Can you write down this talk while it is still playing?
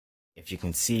If you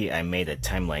can see, I made a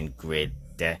timeline grid.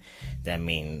 That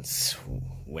means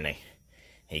when I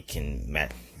can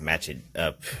match it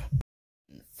up.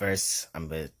 First, I'm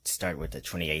gonna start with the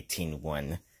 2018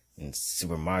 one in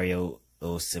Super Mario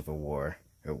Civil War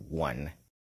 1.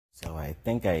 So I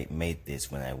think I made this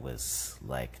when I was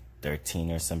like 13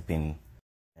 or something.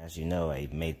 As you know, I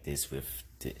made this with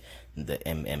the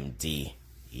MMD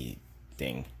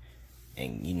thing,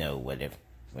 and you know whatever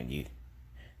when you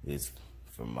use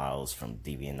for models from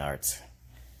DeviantArt.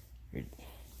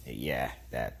 Yeah,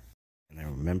 that. And I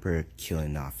remember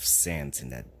killing off Sans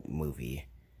in that movie.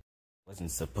 It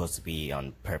wasn't supposed to be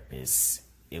on purpose.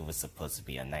 It was supposed to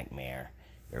be a nightmare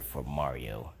for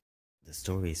Mario. The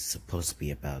story is supposed to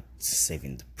be about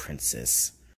saving the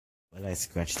princess. But I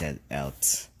scratched that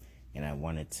out, and I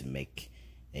wanted to make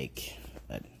a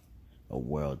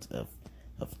world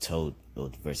of Toad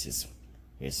versus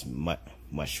his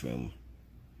mushroom.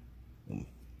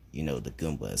 You know, the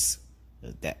Goombas,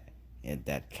 that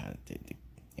kind of thing,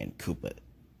 and Koopa,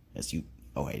 as you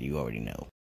already know.